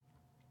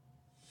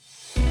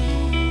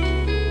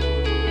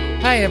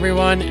Hi,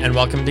 everyone, and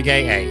welcome to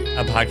Gay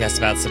A podcast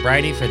about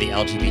sobriety for the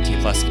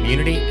LGBT plus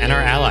community and our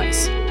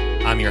allies.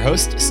 I'm your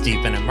host,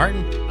 Steve Bennett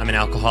Martin. I'm an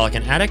alcoholic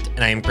and addict,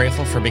 and I am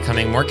grateful for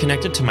becoming more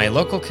connected to my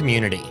local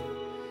community.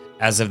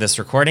 As of this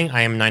recording,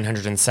 I am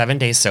 907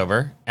 days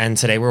sober, and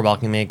today we're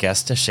welcoming a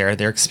guest to share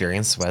their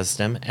experience,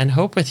 wisdom, and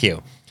hope with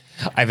you.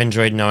 I've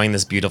enjoyed knowing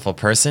this beautiful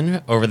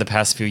person over the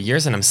past few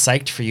years, and I'm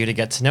psyched for you to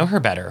get to know her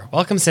better.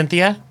 Welcome,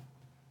 Cynthia.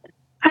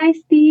 Hi,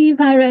 Steve.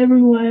 Hi,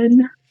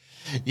 everyone.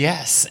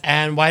 Yes,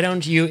 and why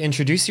don't you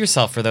introduce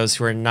yourself for those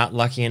who are not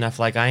lucky enough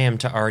like I am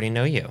to already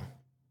know you?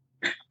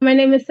 My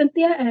name is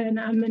Cynthia, and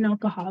I'm an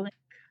alcoholic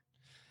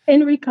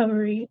in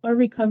recovery or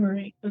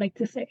recovering, I like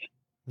to say.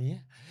 Yeah.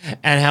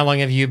 And how long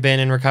have you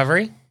been in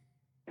recovery?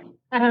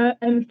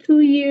 I'm 2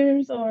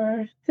 years,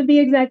 or to be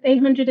exact,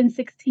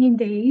 816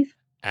 days.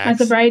 My Excellent.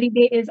 sobriety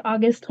date is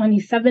August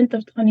 27th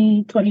of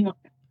 2021.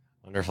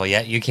 Wonderful.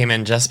 Yeah, you came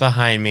in just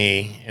behind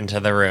me into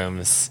the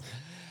rooms.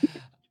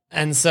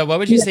 And so what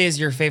would you Yeah. say is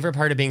your favorite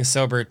part of being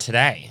sober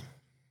today?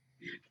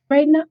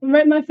 Right now,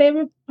 my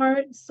favorite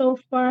part so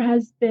far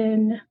has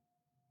been,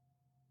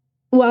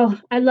 well,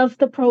 I love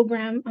the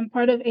program. I'm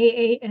part of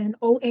AA and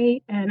OA,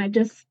 and I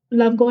just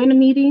love going to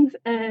meetings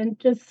and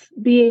just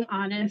being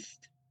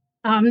honest,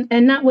 and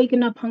not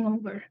waking up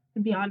hungover, to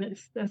be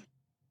honest. It's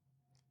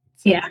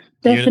a Yeah,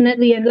 beautiful,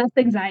 definitely, and less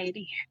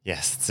anxiety.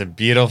 yes, it's a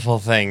beautiful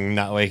thing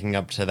not waking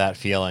up to that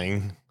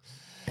feeling.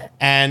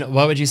 And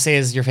what would you say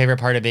is your favorite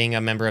part of being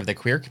a member of the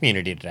queer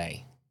community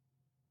today?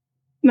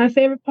 My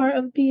favorite part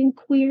of being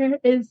queer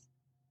is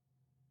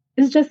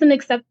just an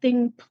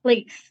accepting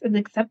place, an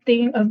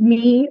accepting of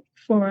me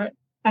for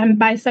I'm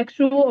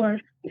bisexual or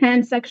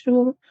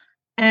pansexual,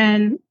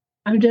 and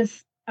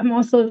I'm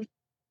also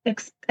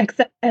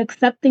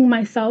accepting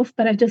myself,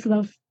 but I just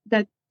love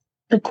that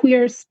the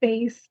queer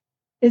space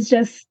is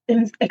just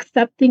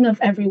accepting of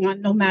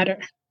everyone, no matter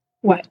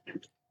what.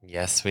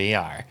 Yes, we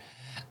are.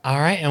 All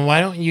right. And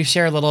why don't you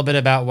share a little bit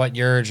about what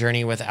your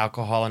journey with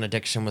alcohol and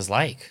addiction was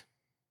like?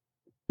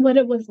 What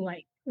it was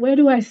like. Where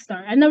do I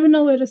start? I never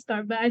know where to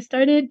start, but I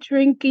started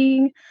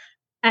drinking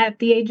at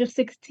the age of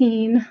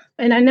 16,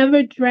 and I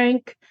never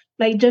drank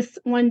like just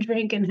one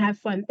drink and have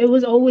fun. I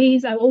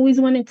always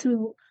wanted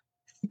to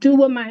do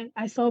what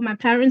I saw my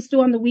parents do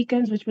on the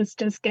weekends, which was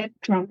just get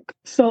drunk.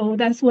 So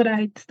that's what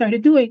I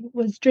started doing,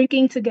 was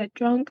drinking to get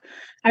drunk.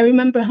 I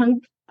remember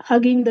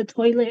hugging the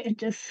toilet and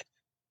just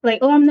like,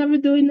 oh, I'm never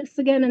doing this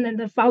again. And then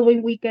the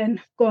following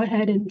weekend, go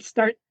ahead and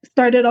start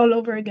it all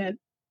over again.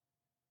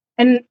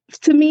 And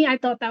to me, I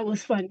thought that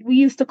was fun. We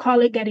used to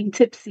call it getting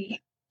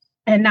tipsy,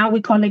 and now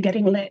we call it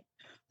getting lit.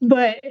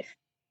 But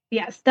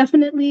yes,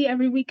 definitely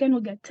every weekend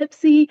we'll get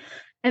tipsy.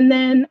 And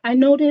then I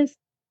noticed,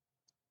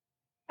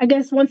 I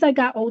guess once I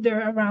got older,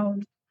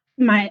 around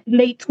my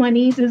late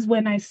 20s is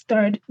when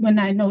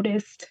I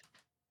noticed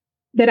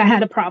that I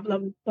had a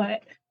problem.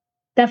 But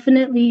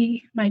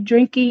definitely my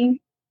drinking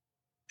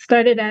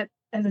started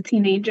as a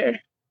teenager.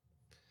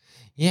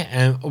 Yeah.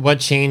 And what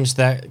changed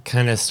that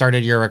kind of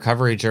started your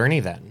recovery journey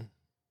then?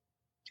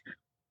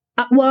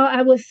 Well,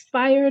 I was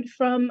fired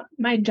from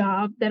my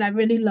job that I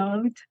really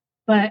loved.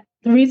 But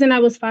the reason I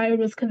was fired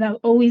was because I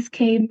always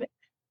came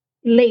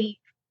late,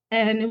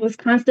 and it was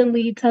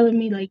constantly telling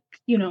me, like,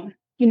 you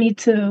need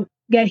to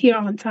get here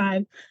on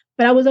time.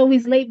 But I was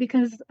always late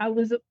because I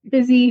was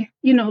busy,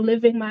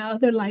 living my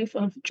other life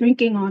of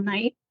drinking all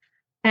night,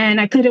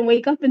 and I couldn't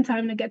wake up in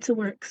time to get to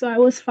work. So I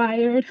was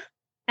fired.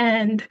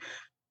 And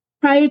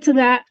prior to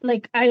that,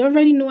 like, I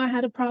already knew I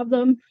had a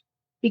problem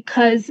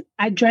because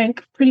I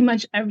drank pretty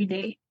much every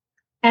day.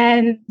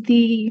 And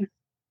the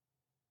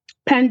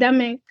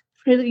pandemic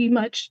pretty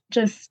much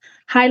just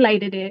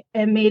highlighted it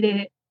and made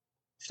it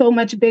so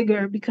much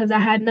bigger because I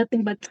had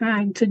nothing but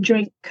time to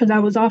drink because I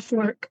was off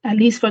work at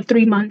least for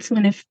 3 months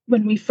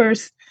when we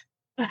first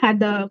had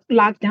the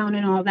lockdown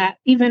and all that.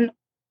 Even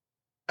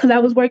because I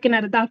was working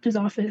at a doctor's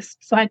office,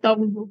 so I thought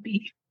we would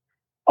be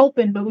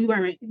open, but we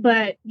weren't.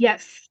 But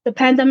yes, the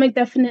pandemic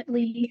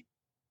definitely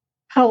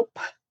helped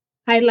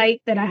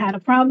highlight that I had a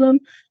problem,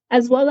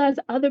 as well as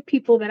other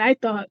people that I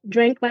thought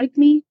drank like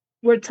me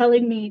were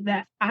telling me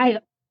that I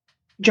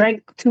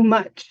drank too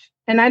much.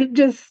 And I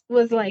just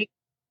was like,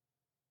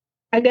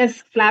 I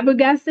guess,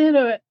 flabbergasted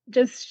or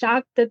just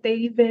shocked that they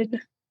even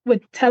were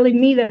telling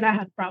me that I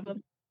had a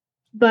problem.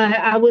 But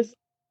I was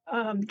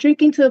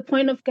drinking to the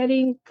point of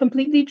getting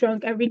completely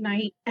drunk every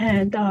night,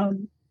 and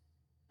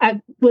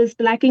I was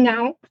blacking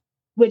out,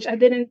 which I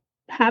didn't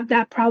have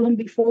that problem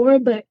before.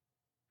 But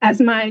as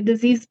my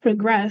disease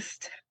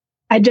progressed,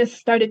 I just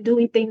started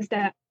doing things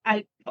that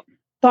I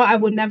thought I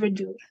would never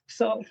do.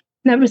 So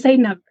never say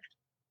never.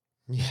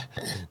 Yeah,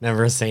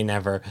 never say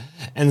never.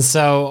 And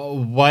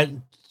so, what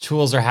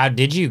tools or how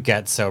did you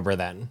get sober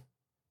then?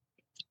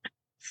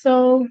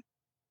 So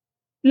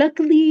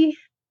luckily,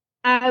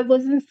 I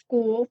was in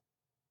school.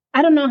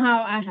 I don't know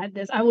how I had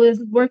this. I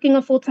was working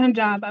a full-time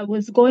job. I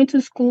was going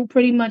to school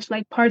pretty much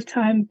like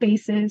part-time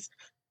basis.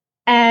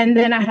 And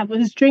then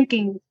was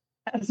drinking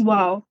as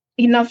well,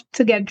 enough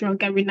to get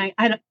drunk every night.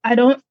 I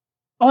don't,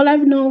 all I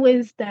know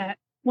is that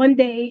one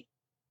day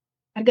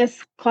I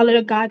guess call it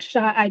a God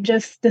shot. I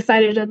just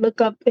decided to look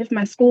up if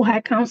my school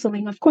had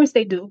counseling. Of course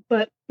they do,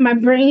 but my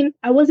brain,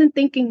 I wasn't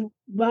thinking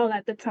well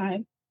at the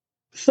time.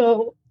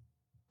 So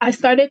I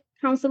started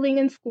counseling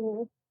in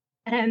school,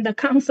 and the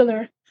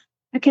counselor,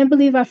 I can't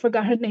believe I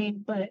forgot her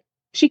name, but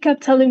she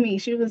kept telling me,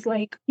 she was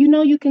like,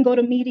 you can go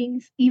to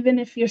meetings even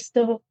if you're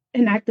still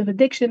in active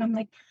addiction. I'm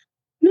like,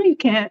 no, you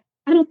can't.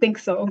 I don't think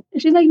so.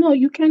 And she's like, no,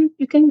 you can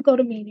go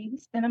to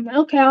meetings. And I'm like,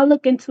 okay, I'll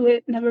look into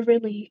it. Never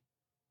really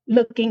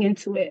looking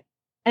into it.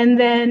 And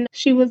then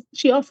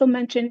she also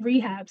mentioned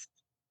rehabs.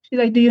 She's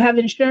like, do you have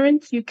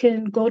insurance? You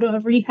can go to a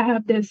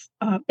rehab. There's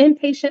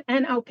inpatient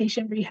and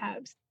outpatient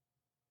rehabs.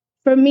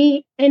 For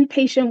me,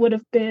 inpatient would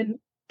have been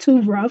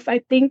too rough, I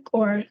think,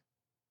 or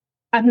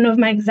I don't know if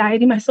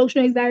my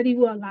social anxiety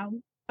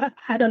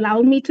had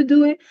allowed me to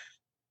do it.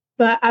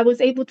 But I was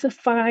able to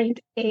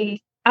find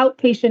a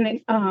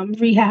outpatient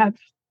rehab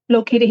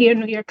located here in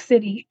New York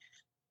City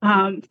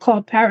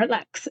called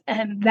Parallax,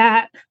 and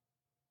that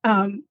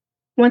um,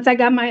 once I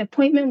got my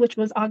appointment, which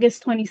was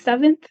August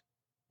 27th,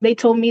 they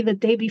told me the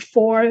day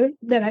before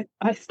that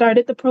I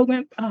started the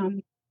program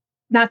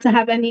not to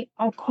have any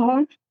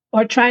alcohol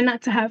or try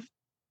not to have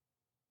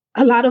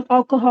a lot of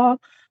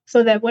alcohol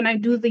so that when I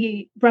do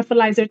the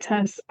breathalyzer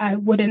test, I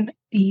wouldn't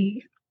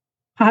be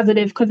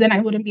positive because then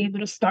I wouldn't be able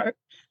to start.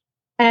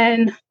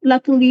 And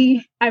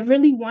luckily, I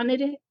really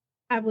wanted it.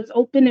 I was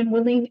open and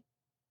willing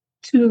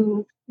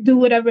to do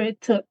whatever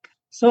it took.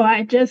 So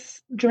I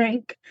just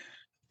drank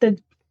the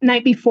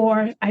night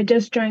before, I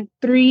just drank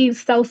 3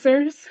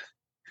 seltzers,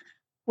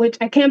 which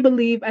I can't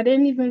believe. I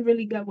didn't even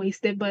really get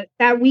wasted, but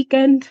that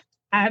weekend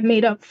I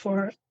made up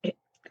for it.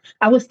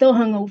 I was still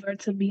hungover,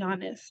 to be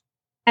honest.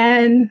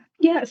 And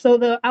yeah, so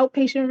the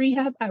outpatient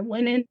rehab, I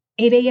went in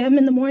 8 a.m.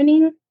 in the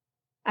morning.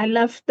 I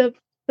left the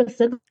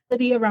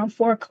facility around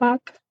 4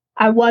 o'clock.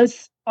 I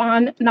was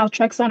on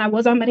naltrexone. I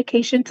was on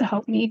medication to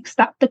help me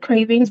stop the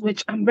cravings,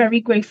 which I'm very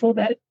grateful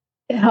that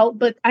it helped.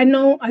 But I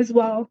know as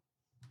well,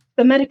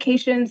 the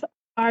medications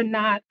are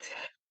not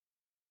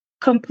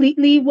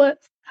completely what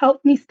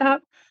helped me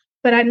stop,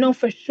 but I know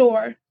for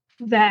sure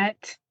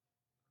that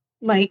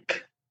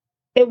like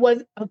it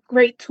was a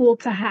great tool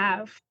to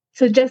have.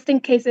 So just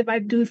in case if I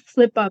do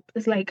slip up,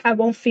 it's like I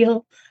won't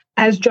feel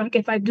as drunk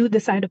if I do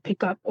decide to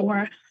pick up.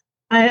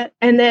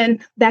 And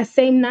then that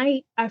same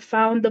night, I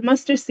found the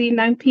mustard seed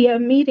 9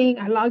 p.m. meeting.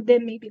 I logged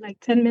in maybe like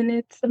 10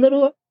 minutes, a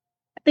little.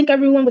 I think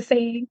everyone was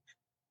saying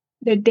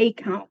their day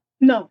count.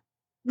 No,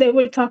 they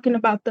were talking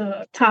about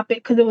the topic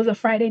because it was a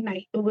Friday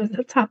night. It was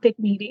a topic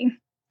meeting.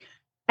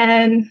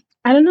 And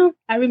I don't know,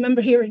 I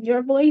remember hearing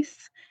your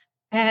voice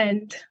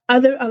and a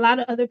lot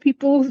of other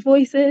people's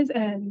voices,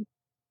 and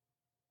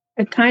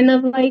it kind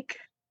of like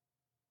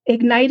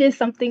ignited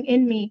something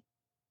in me.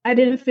 I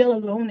didn't feel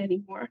alone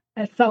anymore.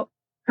 I felt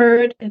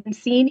heard and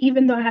seen,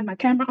 even though I had my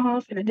camera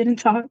off and I didn't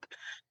talk.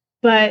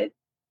 But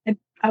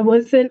I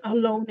wasn't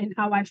alone in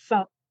how I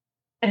felt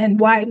and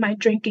why my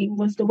drinking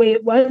was the way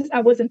it was.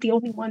 I wasn't the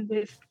only one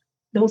with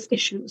those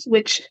issues,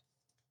 which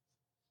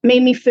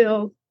made me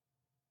feel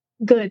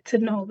good to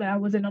know that I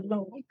wasn't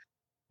alone.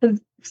 Because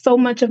so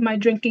much of my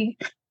drinking,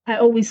 I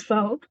always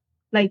felt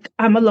like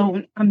I'm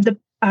alone.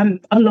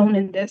 I'm alone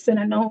in this, and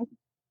I know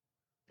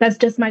that's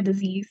just my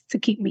disease to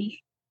keep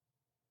me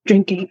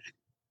drinking.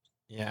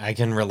 Yeah, I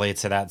can relate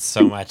to that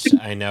so much.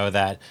 I know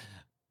that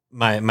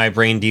my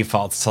brain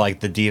defaults to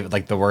like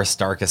like the worst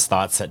darkest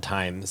thoughts at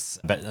times,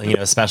 but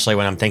especially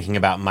when I'm thinking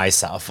about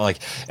myself. Like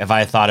if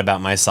I thought about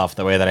myself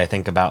the way that I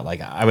think about,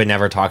 like I would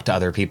never talk to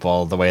other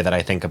people the way that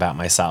I think about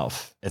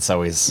myself. It's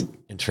always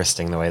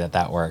interesting the way that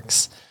that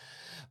works.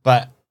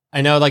 But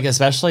I know, like,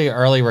 especially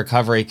early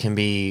recovery can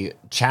be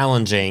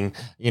challenging.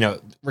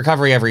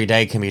 Recovery every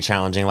day can be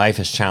challenging. Life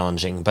is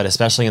challenging, but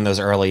especially in those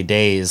early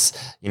days,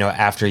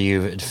 after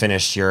you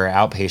finished your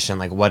outpatient,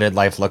 like, what did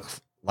life look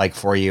like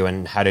for you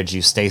and how did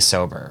you stay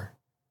sober?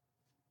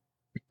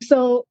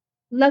 So,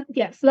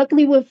 yes,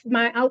 luckily with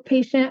my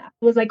outpatient,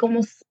 it was like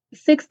almost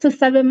 6 to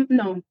 7.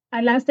 No,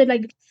 I lasted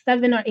like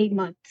 7 or 8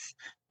 months.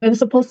 It was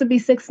supposed to be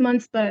 6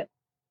 months, but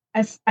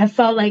I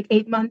felt like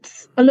 8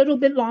 months, a little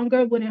bit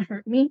longer wouldn't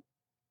hurt me.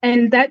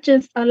 And that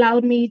just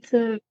allowed me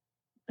to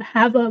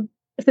have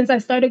since I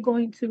started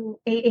going to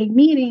AA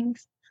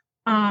meetings,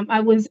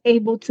 I was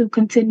able to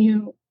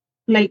continue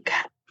like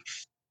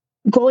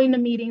going to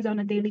meetings on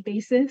a daily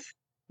basis,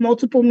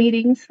 multiple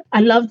meetings.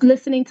 I loved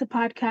listening to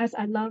podcasts.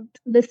 I loved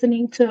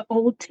listening to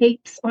old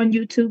tapes on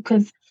YouTube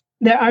because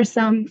there are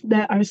some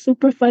that are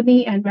super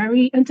funny and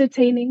very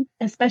entertaining,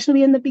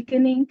 especially in the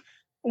beginning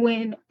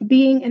when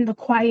being in the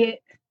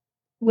quiet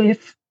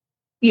with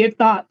your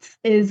thoughts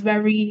is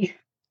very,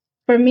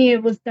 for me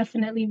it was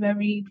definitely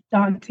very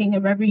daunting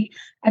and very,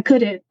 I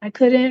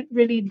couldn't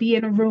really be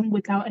in a room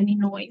without any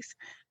noise.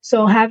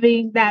 So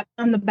having that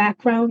on the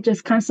background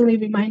just constantly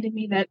reminded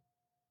me that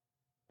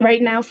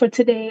right now for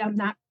today I'm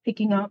not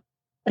picking up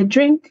a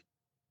drink.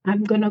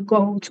 I'm going to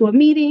go to a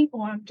meeting,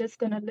 or I'm just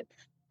going to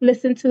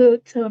listen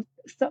to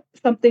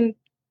something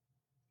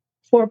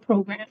for a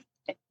program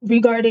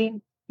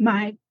regarding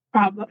my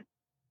problem,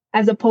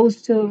 as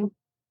opposed to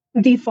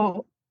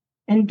default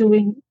and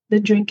doing the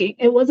drinking.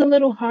 It was a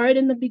little hard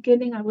in the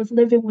beginning. I was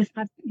living with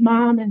my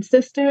mom and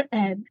sister,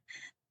 and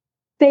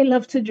they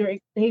love to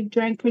drink. They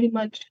drank pretty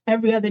much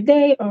every other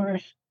day or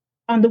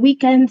on the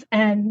weekends.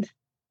 And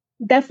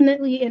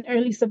definitely in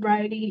early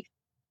sobriety,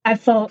 I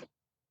felt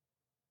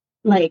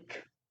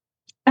like,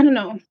 I don't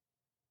know,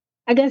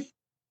 I guess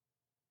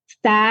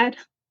sad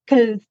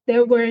because they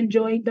were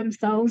enjoying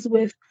themselves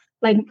with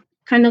like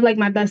kind of like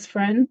my best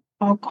friend,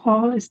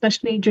 alcohol,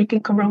 especially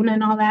drinking Corona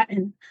and all that.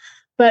 And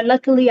but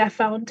luckily I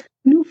found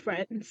new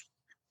friends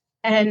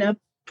and a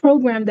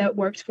program that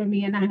works for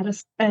me, and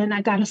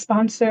I got a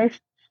sponsor.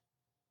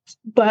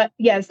 But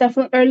yes,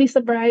 definitely early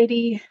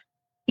sobriety,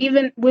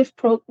 even with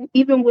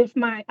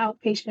my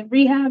outpatient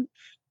rehab,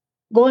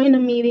 going to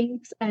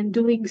meetings and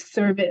doing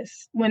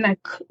service when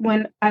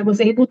I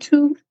was able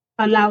to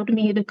allowed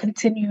me to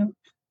continue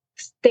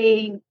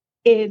staying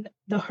in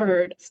the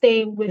herd,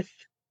 staying with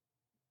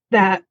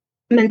that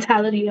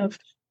mentality of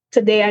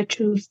today I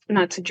choose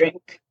not to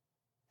drink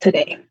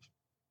today.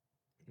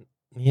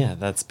 Yeah,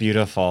 that's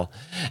beautiful.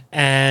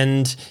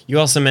 And you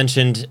also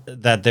mentioned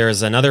that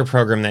there's another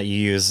program that you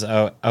use,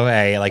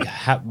 OA. Like,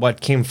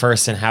 what came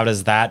first, and how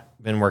does that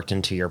been worked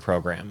into your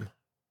program?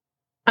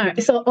 All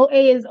right, so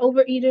OA is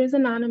Overeaters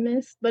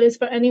Anonymous, but it's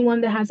for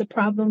anyone that has a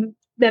problem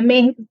that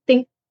may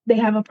think they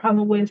have a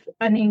problem with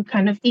any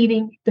kind of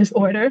eating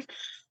disorder.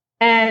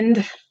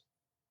 And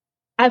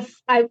I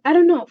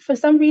don't know, for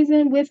some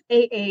reason with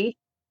AA,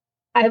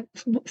 I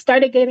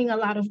started gaining a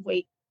lot of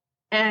weight,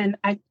 and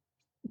I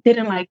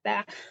didn't like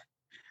that.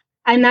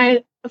 And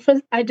I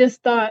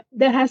just thought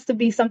there has to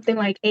be something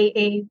like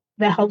AA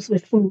that helps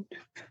with food.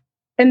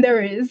 And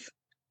there is,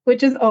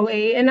 which is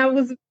OA. And I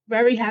was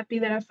very happy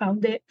that I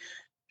found it.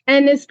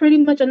 And it's pretty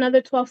much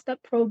another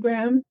 12-step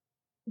program,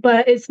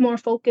 but it's more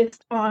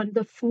focused on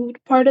the food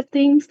part of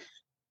things.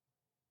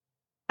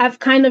 I've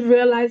kind of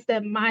realized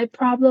that my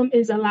problem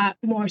is a lot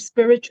more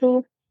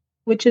spiritual,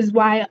 which is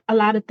why a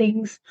lot of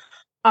things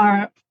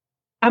are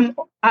I'm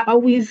I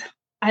always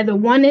either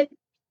want it,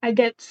 I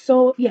get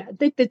so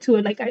addicted to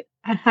it. Like I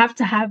have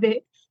to have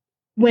it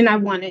when I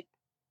want it.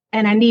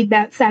 And I need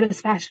that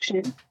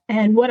satisfaction.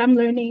 And what I'm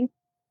learning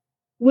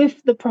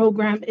with the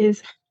program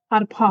is how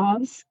to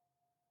pause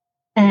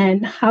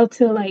and how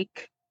to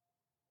like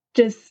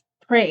just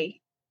pray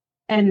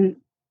and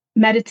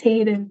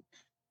meditate and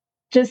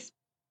just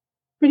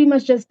pretty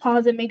much just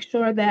pause and make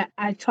sure that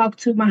I talk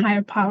to my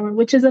higher power,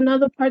 which is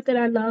another part that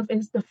I love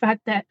is the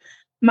fact that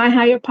my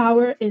higher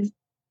power is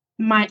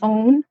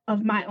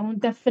of my own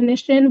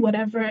definition,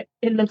 whatever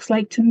it looks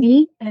like to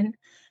me. And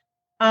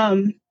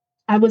um,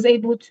 I was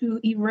able to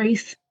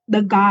erase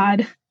the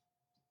God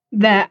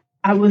that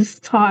I was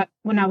taught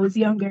when I was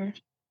younger.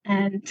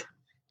 And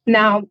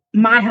now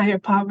my higher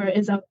power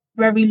is a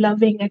very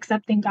loving,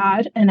 accepting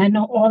God. And I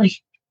know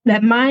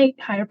that my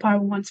higher power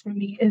wants for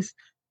me is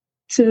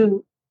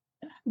to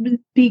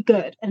be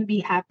good and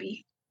be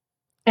happy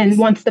and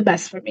wants the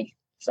best for me.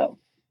 So,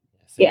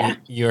 So yeah.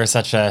 you are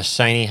such a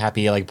shiny,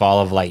 happy, like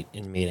ball of light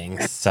in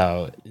meetings.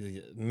 So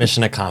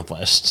mission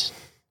accomplished.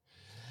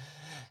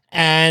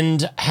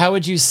 And how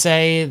would you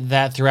say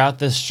that throughout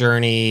this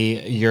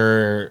journey,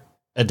 your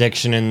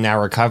addiction and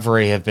now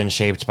recovery have been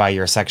shaped by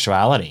your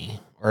sexuality,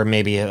 or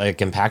maybe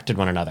like impacted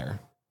one another?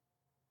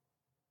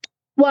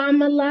 Well,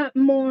 I'm a lot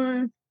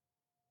more,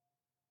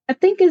 I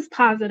think it's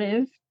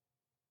positive.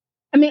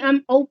 I mean,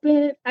 I'm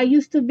open. I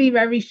used to be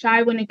very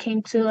shy when it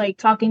came to like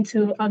talking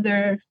to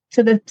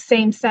the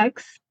same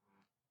sex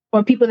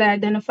or people that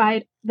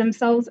identified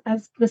themselves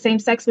as the same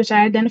sex, which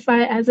I identify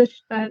as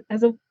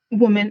a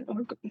woman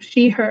or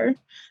she, her.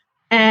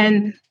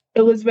 And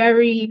it was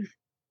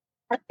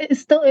it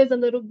still is a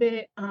little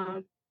bit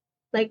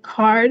like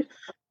hard,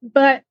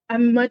 but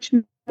I'm much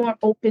more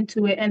open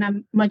to it and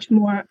I'm much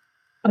more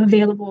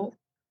available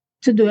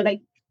to do it.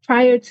 Like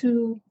prior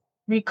to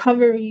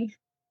recovery,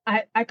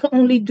 I could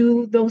only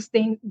do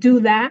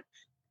that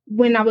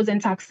when I was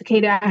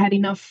intoxicated. I had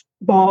enough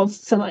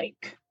balls to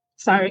like,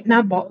 sorry,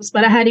 not balls,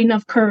 but I had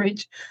enough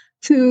courage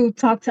to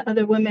talk to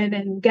other women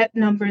and get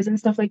numbers and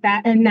stuff like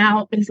that. And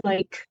now it's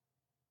like,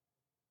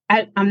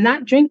 I'm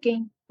not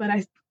drinking, but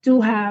I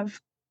do have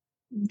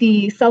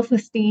the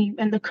self-esteem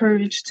and the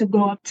courage to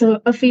go up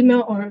to a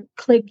female or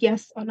click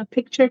yes on a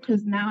picture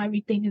because now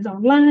everything is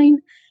online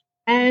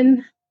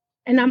and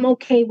I'm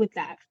okay with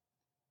that.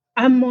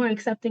 I'm more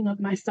accepting of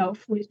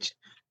myself, which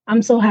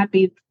I'm so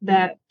happy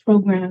that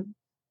program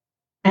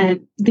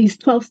and these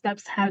 12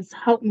 steps has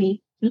helped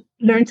me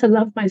learn to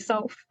love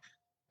myself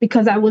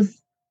because I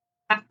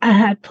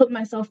had put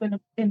myself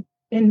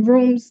in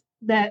rooms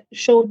that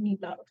showed me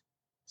love.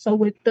 So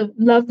with the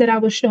love that I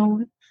was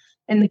shown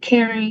and the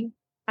caring,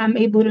 I'm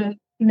able to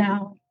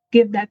now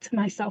give that to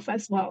myself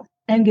as well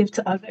and give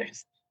to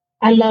others.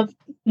 I love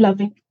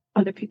loving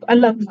other people. I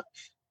love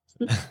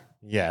love.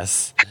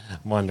 Yes,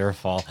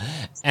 wonderful.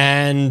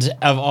 And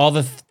of all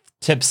the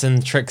tips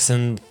and tricks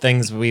and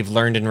things we've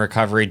learned in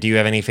recovery, do you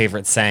have any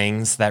favorite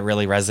sayings that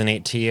really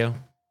resonate to you?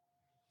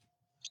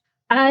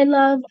 I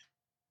love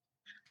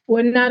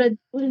we're not a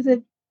what is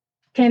it?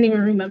 Can't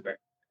even remember.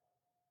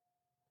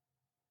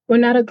 We're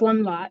not a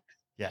glum lot.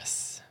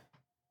 Yes.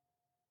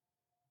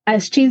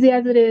 As cheesy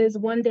as it is,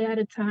 one day at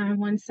a time,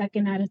 1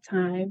 second at a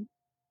time,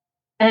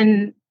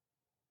 and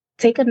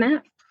take a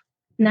nap.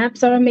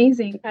 Naps are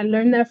amazing. I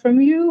learned that from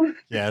you.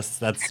 Yes,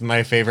 that's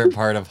my favorite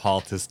part of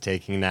Halt is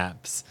taking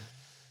naps.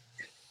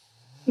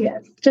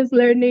 Yes, just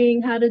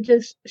learning how to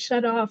just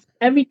shut off.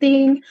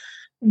 Everything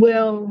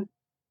will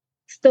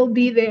still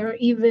be there,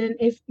 even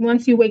if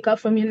once you wake up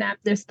from your nap,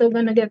 they're still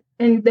gonna get,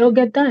 and they'll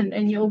get done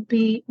and you'll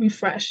be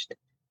refreshed.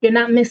 You're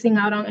not missing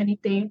out on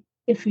anything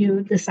if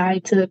you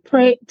decide to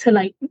pray, to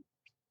like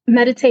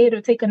meditate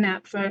or take a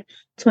nap for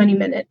 20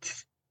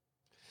 minutes.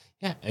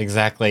 Yeah,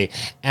 exactly.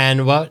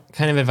 And what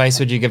kind of advice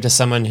would you give to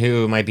someone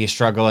who might be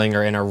struggling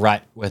or in a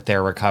rut with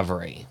their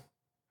recovery?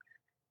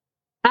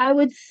 I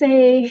would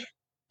say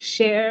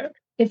share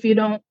if you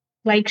don't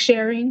like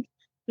sharing.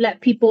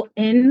 Let people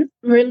in,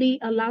 really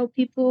allow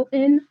people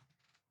in,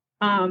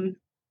 um,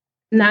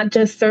 not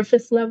just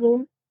surface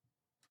level.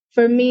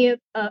 For me,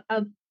 a,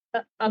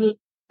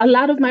 a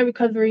lot of my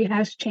recovery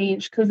has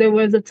changed because there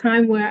was a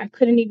time where I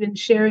couldn't even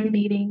share in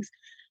meetings.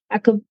 I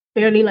could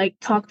barely like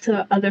talk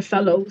to other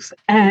fellows.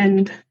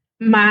 And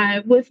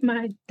with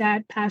my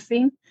dad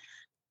passing,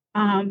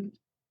 um,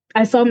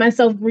 I saw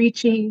myself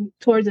reaching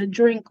towards a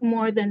drink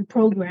more than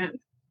program.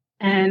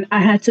 And I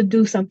had to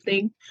do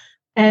something.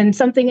 And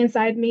something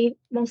inside me,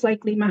 most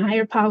likely my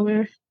higher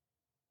power,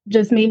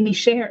 just made me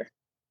share.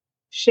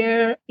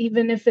 Share,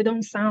 even if it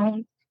don't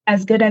sound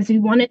as good as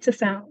you want it to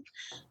sound,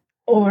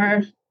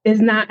 or is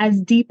not as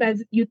deep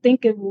as you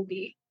think it will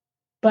be.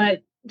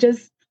 But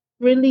just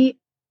really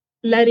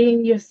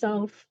letting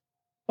yourself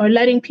or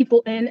letting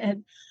people in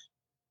and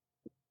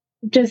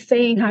just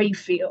saying how you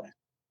feel,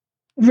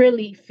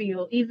 really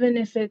feel, even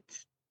if it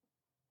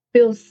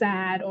feels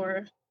sad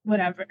or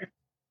whatever.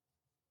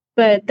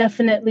 But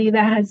definitely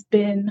that has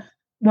been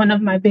one of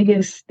my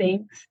biggest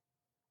things,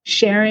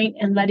 sharing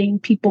and letting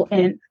people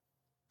in.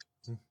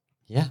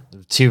 Yeah,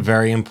 two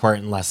very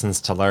important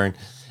lessons to learn.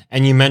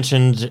 And you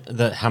mentioned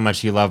how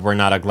much you love We're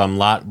Not a Glum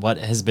Lot. What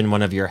has been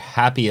one of your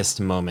happiest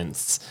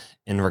moments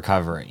in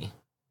recovery?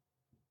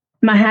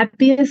 My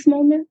happiest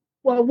moment?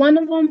 Well, one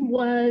of them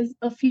was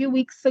a few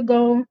weeks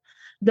ago,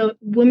 the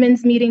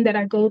women's meeting that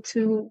I go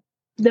to.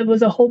 There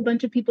was a whole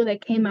bunch of people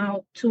that came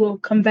out to a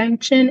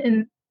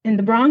convention in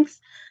the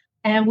Bronx,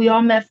 and we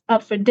all met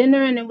up for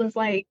dinner, and it was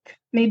like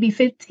maybe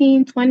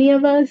 15, 20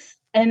 of us.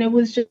 And it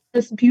was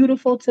just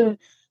beautiful to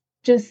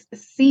just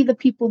see the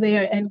people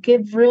there and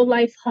give real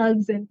life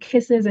hugs and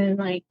kisses and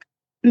like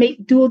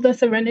do the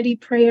serenity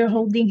prayer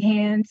holding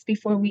hands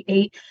before we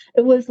ate.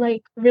 It was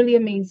like really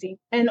amazing.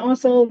 And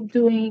also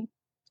doing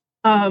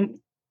um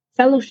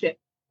fellowship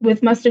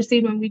with Mustard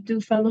Seed when we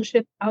do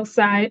fellowship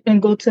outside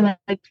and go to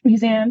like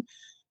museum.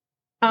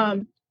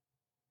 um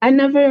I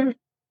never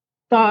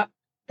thought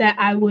that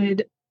I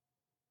would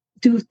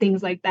do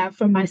things like that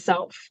for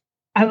myself.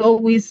 I've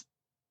always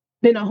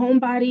been a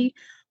homebody,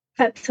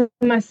 kept to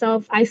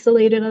myself,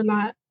 isolated a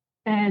lot.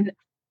 And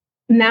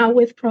now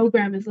with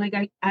program is like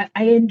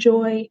I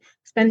enjoy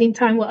spending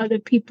time with other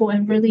people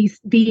and really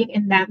being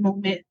in that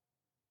moment.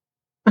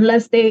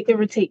 Unless they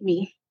irritate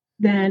me,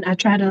 then I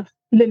try to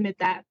limit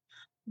that.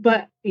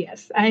 But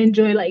yes, I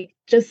enjoy like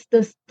just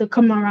the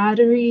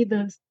camaraderie,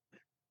 the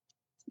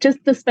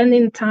just the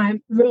spending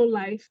time, real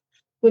life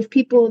with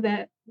people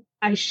that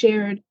I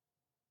shared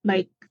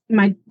like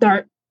my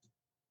dark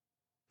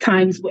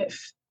times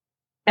with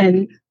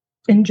and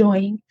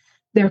enjoying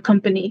their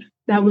company.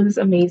 That was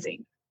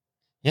amazing.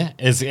 Yeah,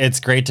 it's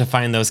great to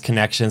find those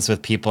connections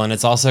with people, and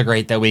it's also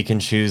great that we can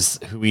choose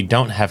who we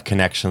don't have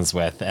connections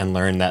with and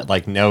learn that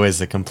like no is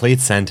a complete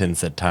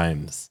sentence at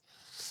times.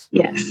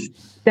 Yes,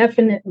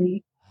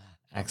 definitely.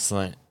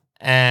 Excellent.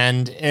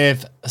 And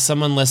if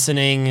someone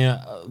listening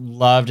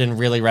loved and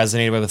really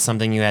resonated with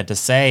something you had to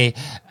say,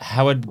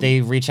 how would they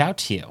reach out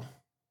to you?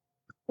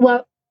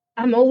 Well,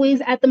 I'm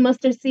always at the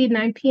Mustard Seed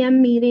 9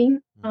 p.m.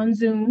 meeting on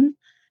Zoom.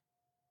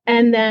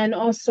 And then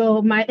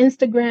also my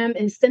Instagram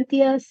is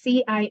Cintia,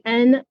 Cintia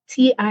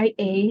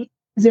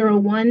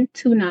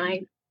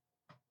 0129.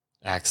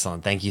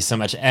 Excellent. Thank you so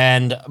much.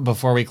 And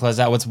before we close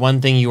out, what's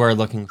one thing you are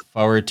looking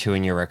forward to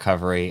in your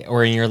recovery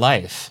or in your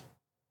life?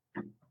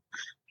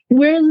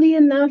 Weirdly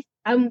enough,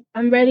 I'm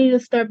ready to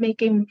start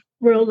making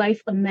real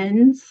life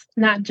amends,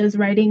 not just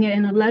writing it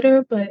in a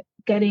letter, but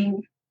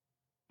getting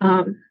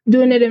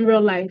doing it in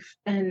real life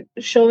and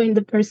showing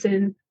the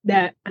person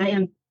that I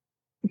am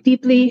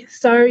deeply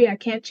sorry. I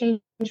can't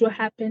change what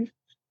happened,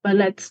 but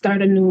let's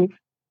start new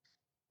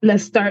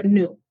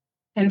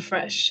and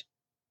fresh.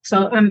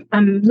 So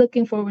I'm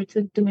looking forward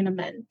to doing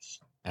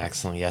amends.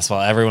 Excellent. Yes. Well,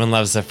 everyone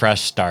loves a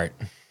fresh start.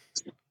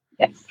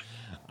 Yes.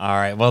 All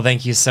right. Well,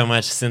 thank you so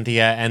much,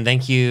 Cynthia. And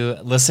thank you,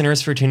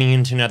 listeners, for tuning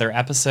in to another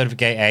episode of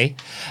Gay A.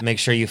 Make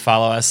sure you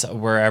follow us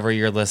wherever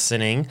you're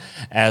listening,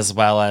 as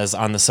well as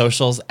on the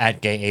socials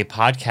at Gay A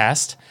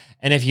Podcast.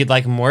 And if you'd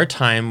like more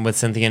time with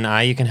Cynthia and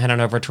I, you can head on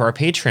over to our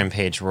Patreon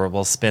page where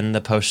we'll spin the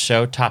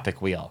post-show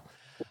topic wheel.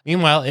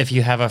 Meanwhile, if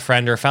you have a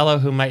friend or fellow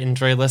who might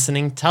enjoy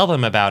listening, tell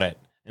them about it.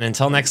 And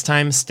until next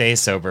time, stay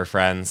sober,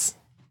 friends.